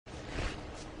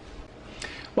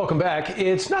Welcome back.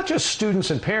 It's not just students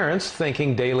and parents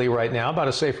thinking daily right now about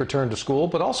a safe return to school,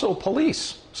 but also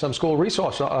police. Some school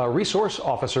resource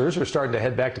officers are starting to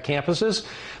head back to campuses.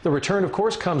 The return, of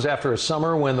course, comes after a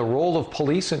summer when the role of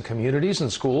police in communities and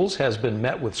schools has been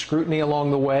met with scrutiny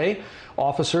along the way.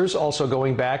 Officers also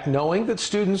going back knowing that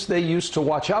students they used to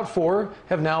watch out for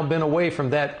have now been away from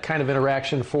that kind of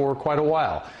interaction for quite a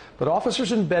while. But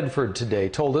officers in Bedford today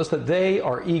told us that they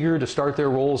are eager to start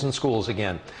their roles in schools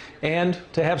again and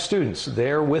to have students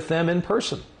there with them in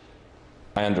person.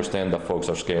 I understand that folks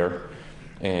are scared,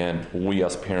 and we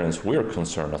as parents, we're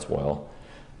concerned as well.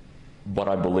 But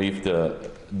I believe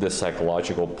the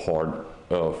psychological part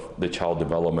of the child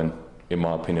development, in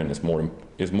my opinion, is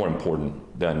more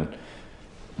important than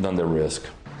the risk.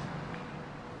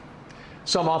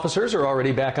 Some officers are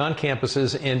already back on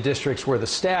campuses in districts where the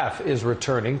staff is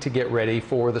returning to get ready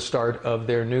for the start of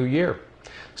their new year.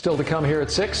 Still to come here at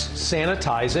 6,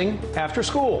 sanitizing after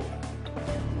school.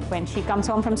 When she comes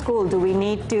home from school, do we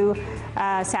need to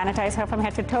sanitize her from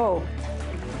head to toe?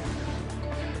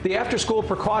 The after-school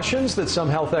precautions that some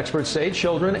health experts say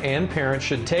children and parents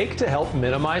should take to help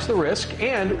minimize the risk,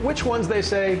 and which ones they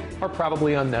say are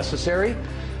probably unnecessary.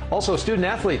 Also, student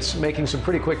athletes making some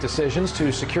pretty quick decisions to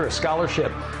secure a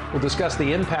scholarship. We'll discuss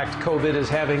the impact COVID is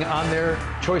having on their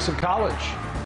choice of college.